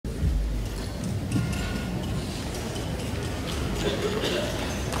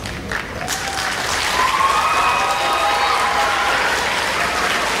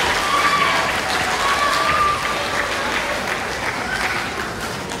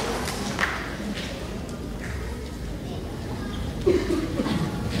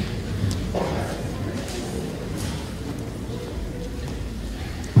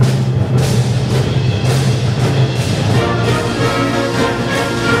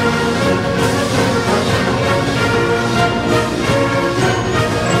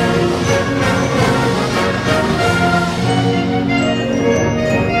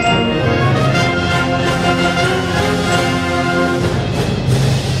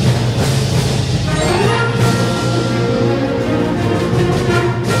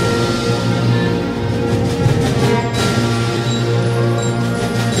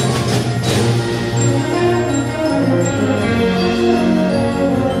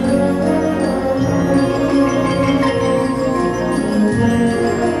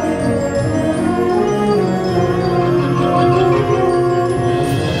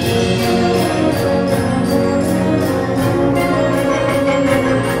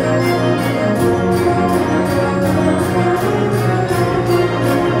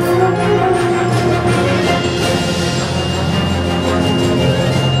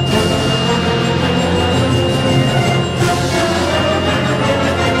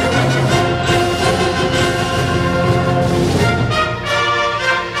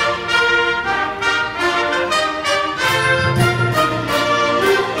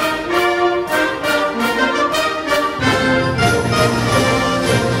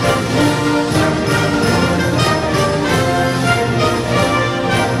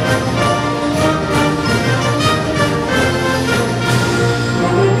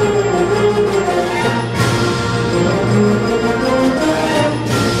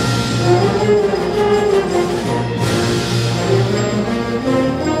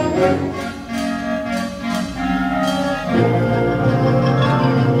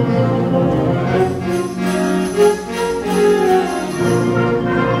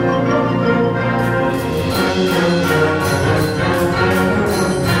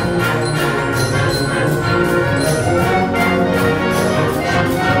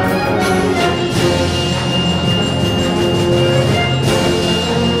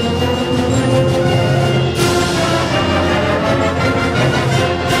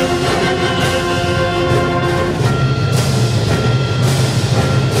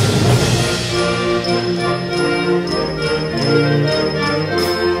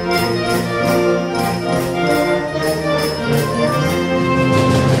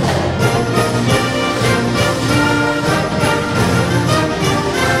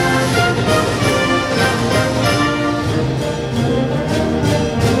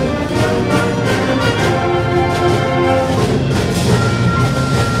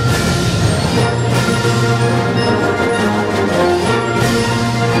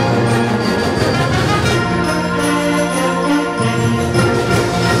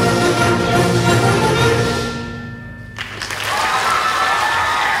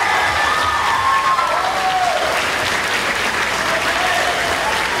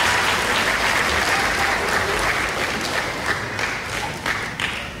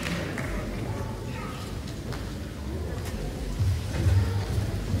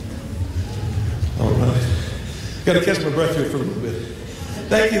Got to catch my breath here for a little bit.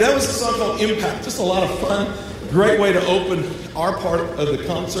 Thank you. That was a song called Impact. Just a lot of fun. Great way to open our part of the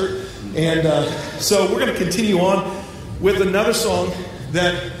concert. And so we're going to continue on with another song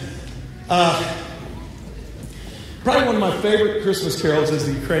that probably one of my favorite Christmas carols is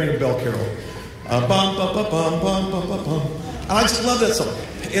the Ukrainian Bell Carol. Bum, bum, bum, bum, bum, bum, bum, bum. And I just love that song.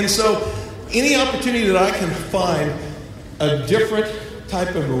 And so any opportunity that I can find a different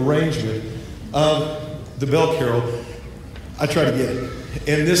type of arrangement of the Bell Carol, I try to get it.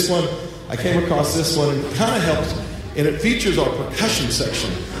 And this one, I came across this one, and it kind of helps. And it features our percussion section.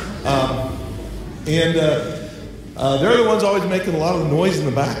 They're the ones always making a lot of noise in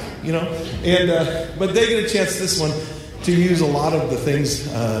the back, you know. But they get a chance, this one, to use a lot of the things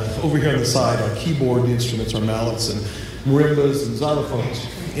over here on the side, our keyboard instruments, our mallets and marimbas and xylophones.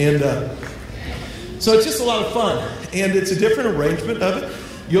 And so it's just a lot of fun. And it's a different arrangement of it.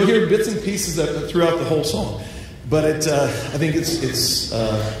 You'll hear bits and pieces of it throughout the whole song. But I think it's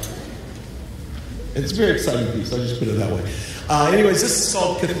a very exciting piece. I'll just put it that way. Anyways, this is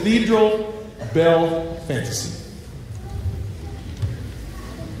called Cathedral Bell Fantasy.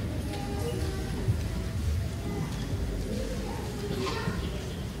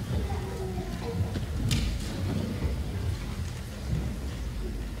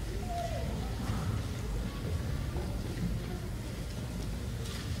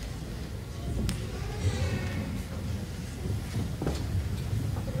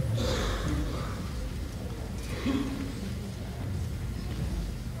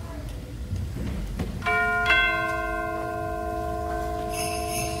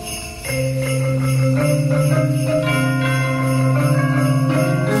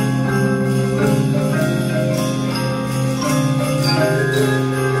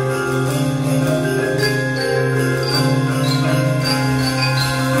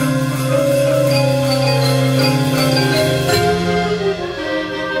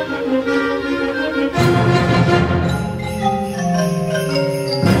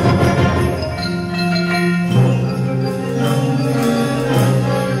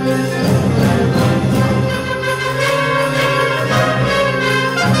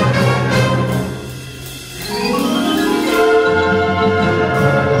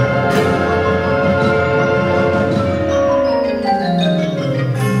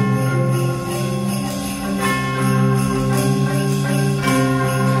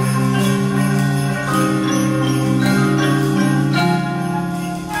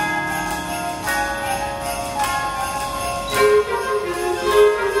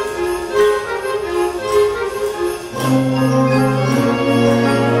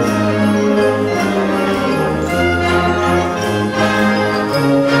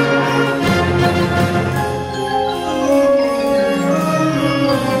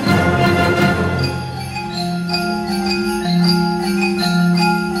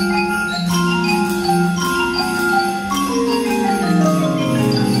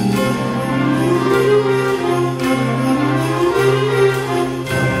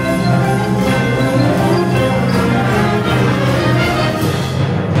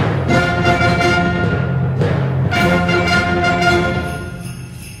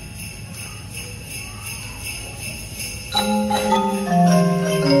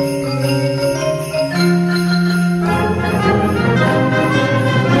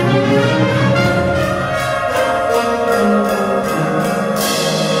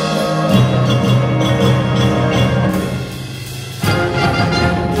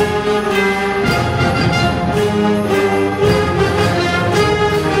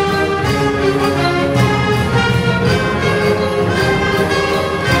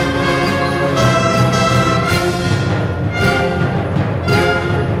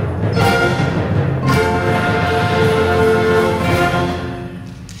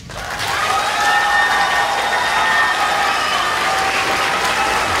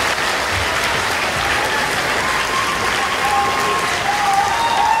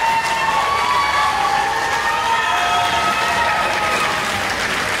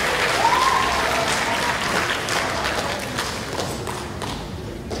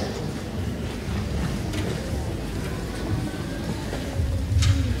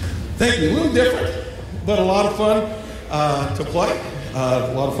 Thank you. A little different, but a lot of fun to play,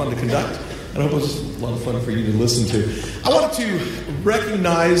 a lot of fun to conduct, and I hope it was a lot of fun for you to listen to. I wanted to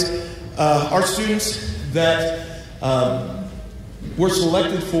recognize our students that were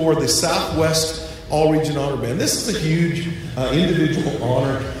selected for the Southwest All-Region Honor Band. This is a huge individual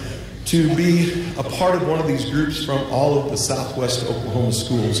honor to be a part of one of these groups from all of the Southwest Oklahoma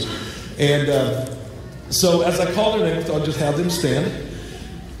schools. And so as I call their names, I'll just have them stand.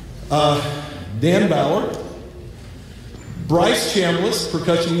 Dan Bauer, Bryce Chambliss,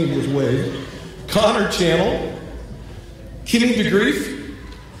 percussion English wave, Connor Channel, Kimmy DeGrief,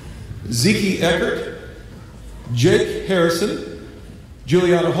 Zeke Eckert, Jake Harrison,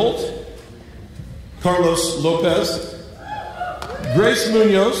 Juliana Holt, Carlos Lopez, Grace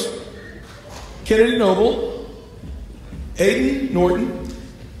Munoz, Kennedy Noble, Aiden Norton,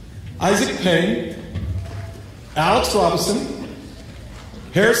 Isaac Payne, Alex Robinson,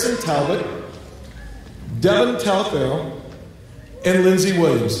 Harrison Talbot, Devin Talaferro, and Lindsey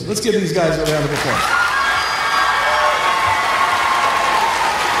Williams. Let's give these guys a round of applause.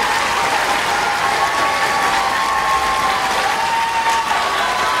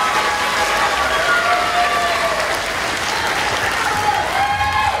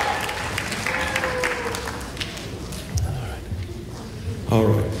 All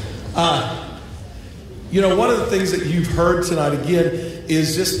right. You know, one of the things that you've heard tonight again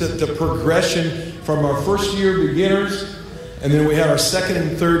is just the progression from our first year beginners, and then we had our second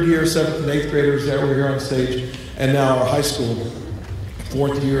and third year, 7th and 8th graders that were here on stage, and now our high school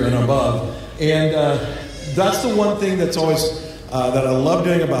 4th year and above. And that's the one thing that's always, that I love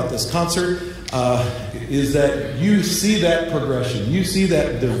doing about this concert, is that you see that progression. You see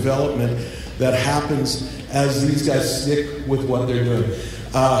that development that happens as these guys stick with what they're doing.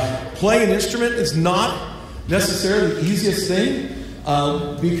 Playing an instrument is not necessarily the easiest thing,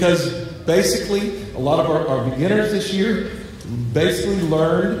 because basically a lot of our beginners this year basically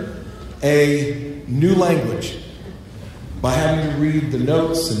learned a new language by having to read the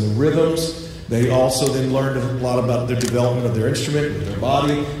notes and the rhythms They also then learned a lot about the development of their instrument, their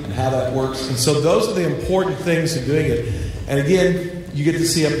body, and how that works. And so those are the important things in doing it. And again, you get to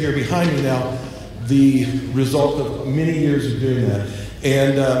see up here behind me now the result of many years of doing that.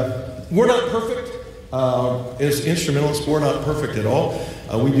 And we're not perfect. As instrumentalists, we're not perfect at all.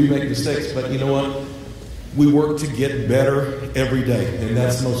 We do make mistakes, but you know what? We work to get better every day, and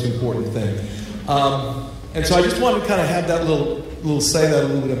that's the most important thing. And so I just wanted to kind of have that say that a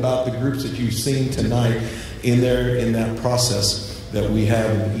little bit about the groups that you've seen tonight in that process that we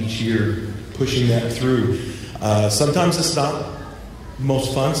have each year, pushing that through. Sometimes it's not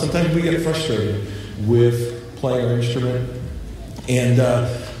most fun. Sometimes we get frustrated with playing our instrument, and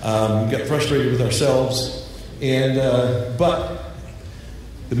we get frustrated with ourselves. But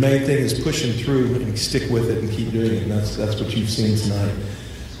the main thing is pushing through and stick with it and keep doing it. And that's what you've seen tonight.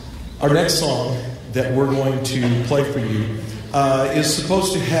 Our next song that we're going to play for you is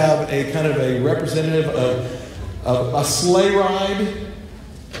supposed to have a kind of a representative of a sleigh ride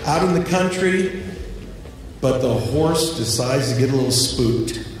out in the country, but the horse decides to get a little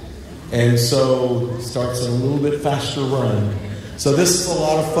spooked, and so starts a little bit faster run. So this is a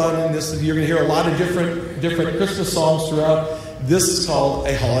lot of fun, and you're going to hear a lot of different Christmas songs throughout. This is called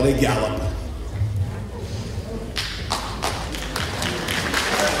A Holiday Gallop.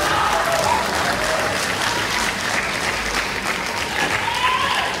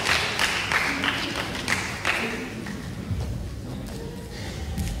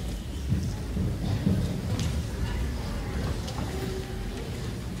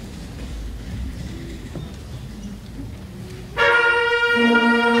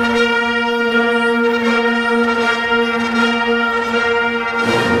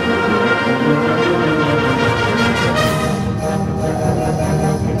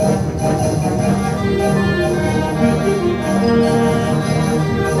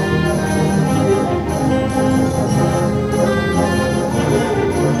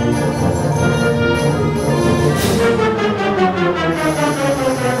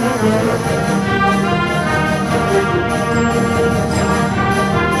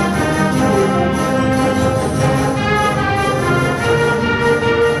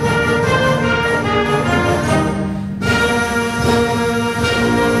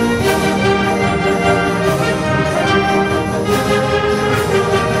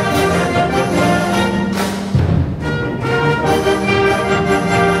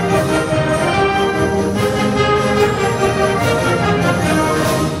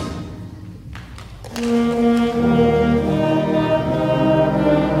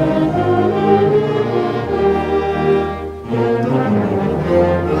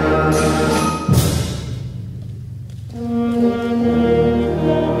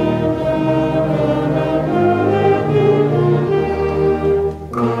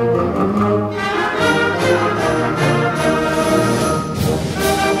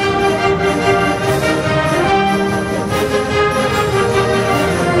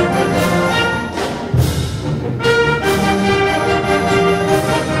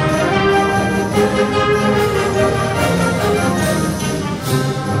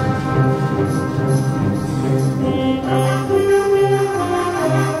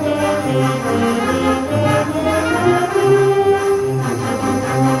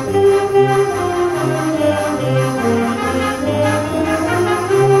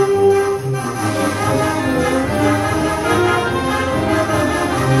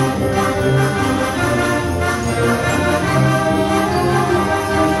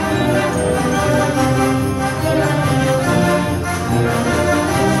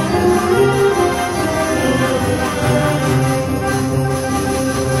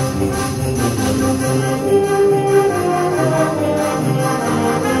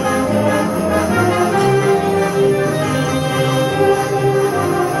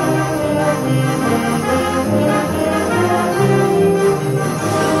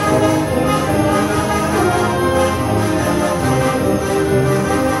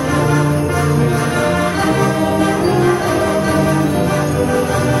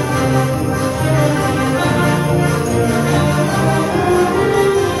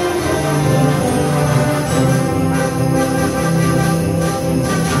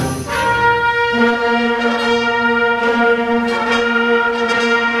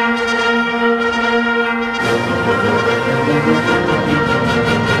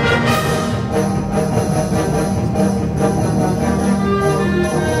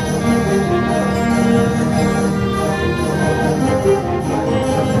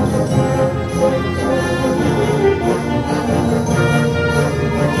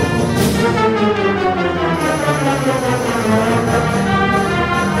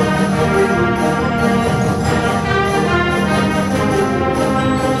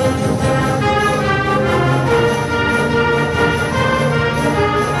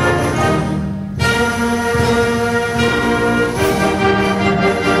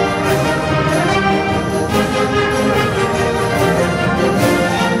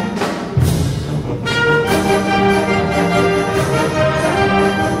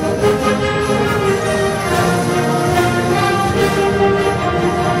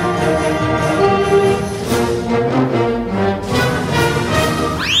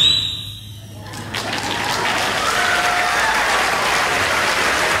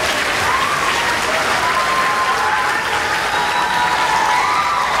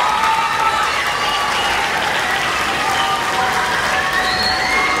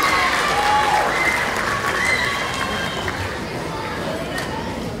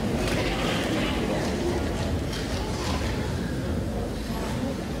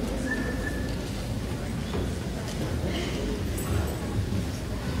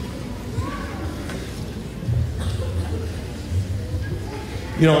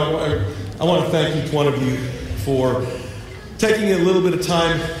 You know, I want to thank each one of you for taking a little bit of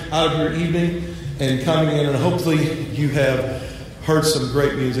time out of your evening and coming in, and hopefully you have heard some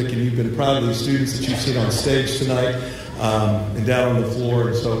great music and you've been proud of the students that you've seen on stage tonight and down on the floor.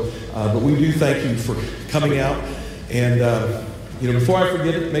 And so, but we do thank you for coming out. And you know, before I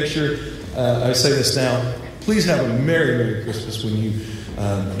forget it, make sure I say this now. Please have a Merry, Merry Christmas when you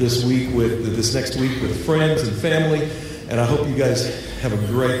this next week with friends and family. And I hope you guys have a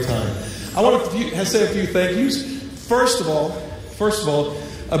great time. I want to say a few thank yous. First of all,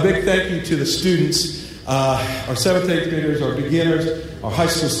 a big thank you to the students, our 7th, 8th graders, our beginners, our high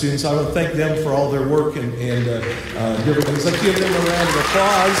school students. I want to thank them for all their work and different things. Let's give them a round of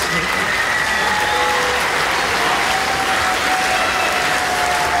applause.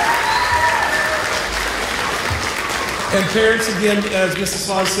 And parents, again, as Mrs.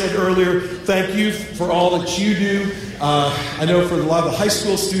 Haas said earlier, thank you for all that you do. I know for a lot of the high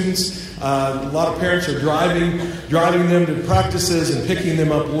school students, a lot of parents are driving them to practices and picking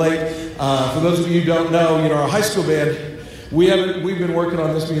them up late. For those of you who don't know, our high school band, we've been working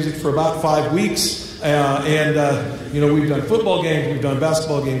on this music for about 5 weeks. We've done football games, we've done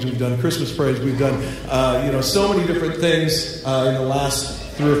basketball games, we've done Christmas parades, we've done, so many different things in the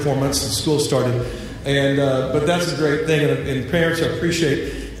last 3 or 4 months since school started. But that's a great thing, and parents, I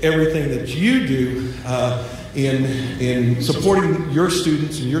appreciate everything that you do in supporting your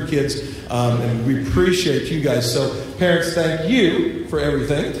students and your kids, and we appreciate you guys. So, parents, thank you for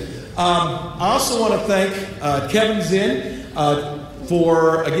everything. I also want to thank Kevin Zinn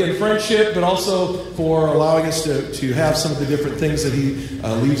for, again, friendship, but also for allowing us to have some of the different things that he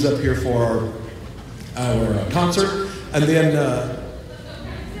leaves up here for our concert. And then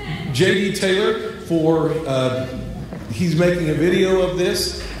J.D. Taylor for he's making a video of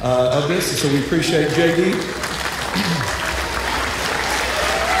this, and so we appreciate J.D.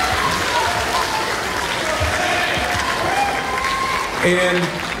 And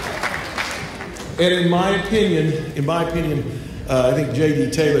in my opinion, I think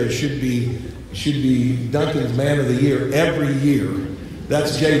J.D. Taylor should be Duncan's Man of the Year every year.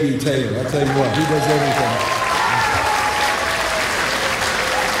 That's J.D. Taylor. I'll tell you what, he does everything.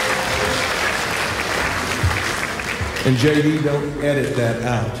 And JD, don't edit that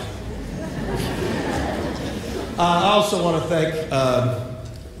out. I also want to thank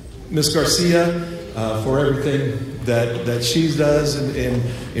Ms. Garcia for everything that she does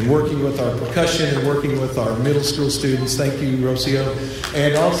in working with our percussion and working with our middle school students. Thank you, Rocio.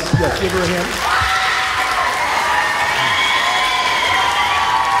 And also, give her a hand.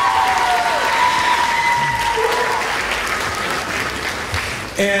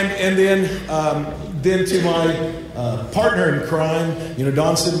 And then to my partner in crime,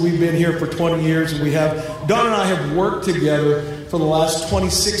 Dawn said we've been here for 20 years, and Dawn and I have worked together for the last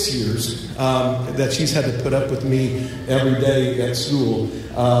 26 years that she's had to put up with me every day at school.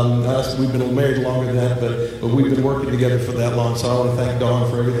 We've been married longer than that, but we've been working together for that long, so I want to thank Dawn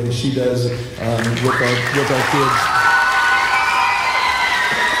for everything she does with our kids.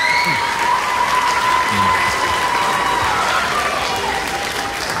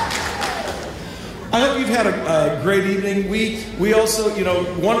 I hope you've had a great evening. We also,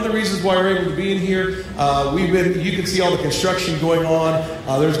 one of the reasons why we're able to be in here, you can see all the construction going on.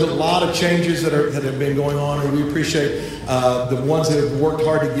 There's a lot of changes that have been going on, and we appreciate the ones that have worked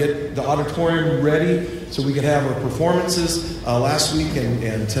hard to get the auditorium ready so we could have our performances last week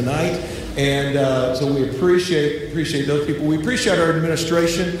and tonight. And so we appreciate those people. We appreciate our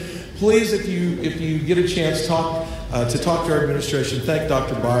administration. Please, if you get a chance, talk to our administration. Thank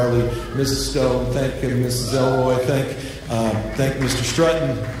Dr. Byerly, Mrs. Stone, thank Mrs. Elroy, thank Mr.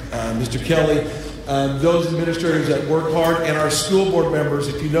 Strutton, Mr. Kelly, those administrators that work hard, and our school board members.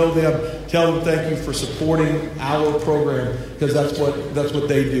 If you know them, tell them thank you for supporting our program, because that's what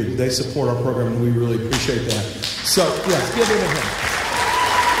they do. They support our program, and we really appreciate that. So, yes, give them a hand.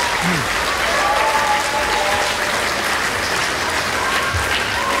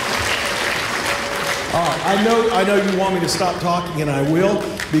 I know you want me to stop talking, and I will,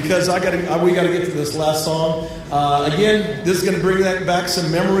 because we got to get to this last song. Again, this is going to bring back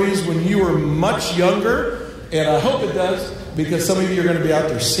some memories when you were much younger, and I hope it does, because some of you are going to be out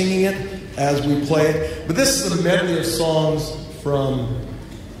there singing it as we play it. But this is a medley of songs from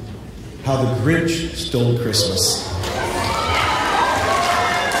How the Grinch Stole Christmas.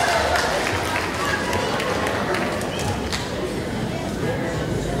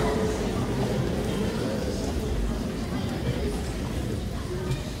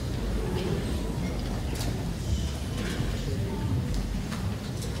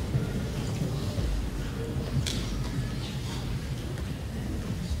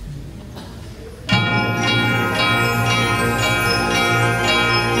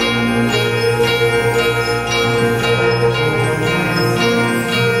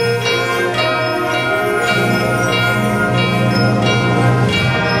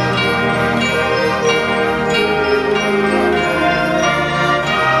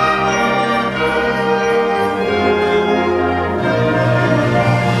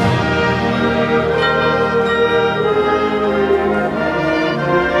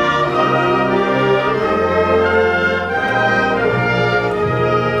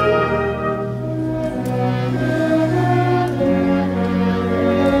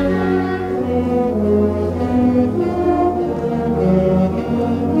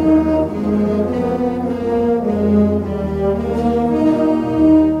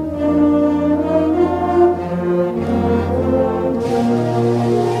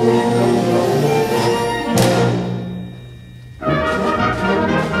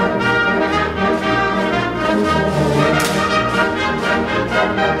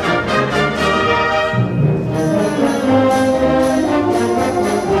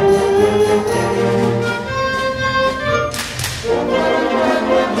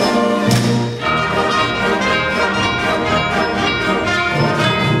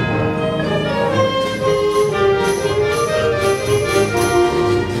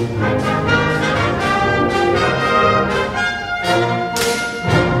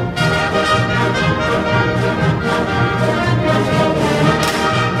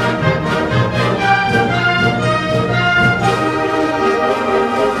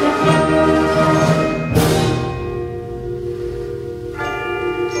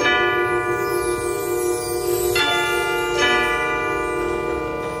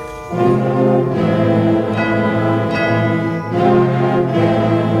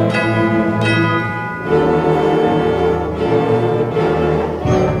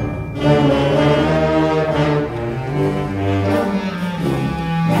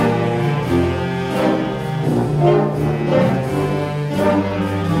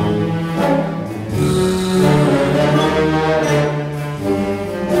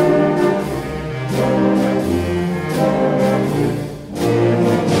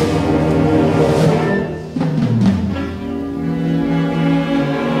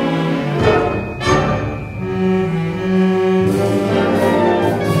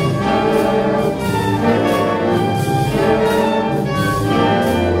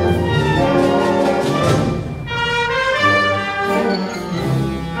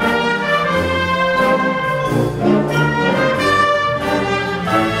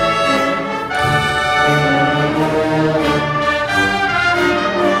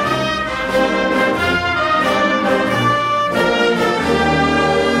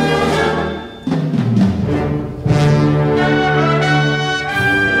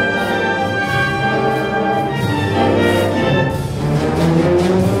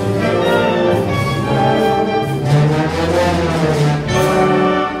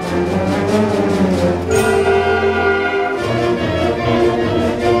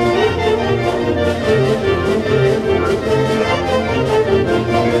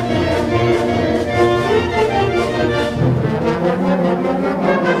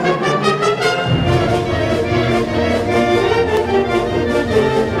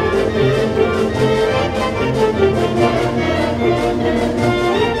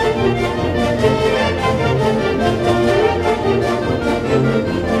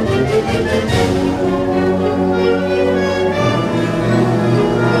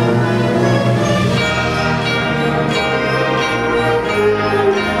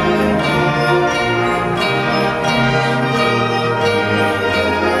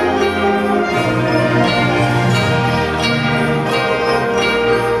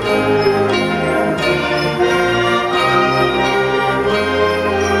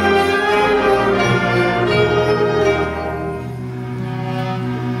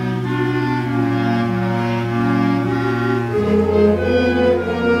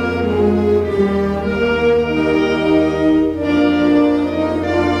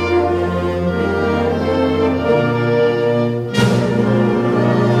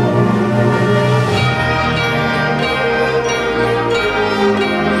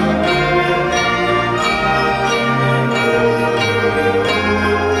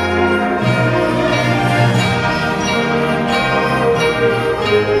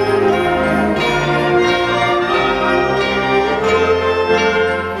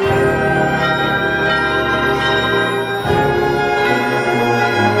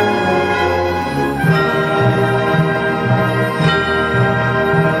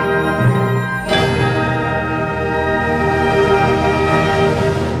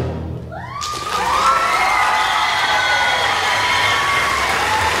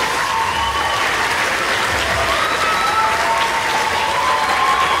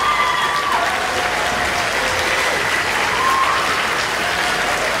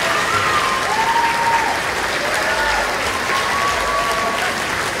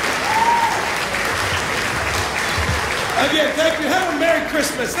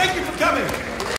 Christmas. Thank you for coming.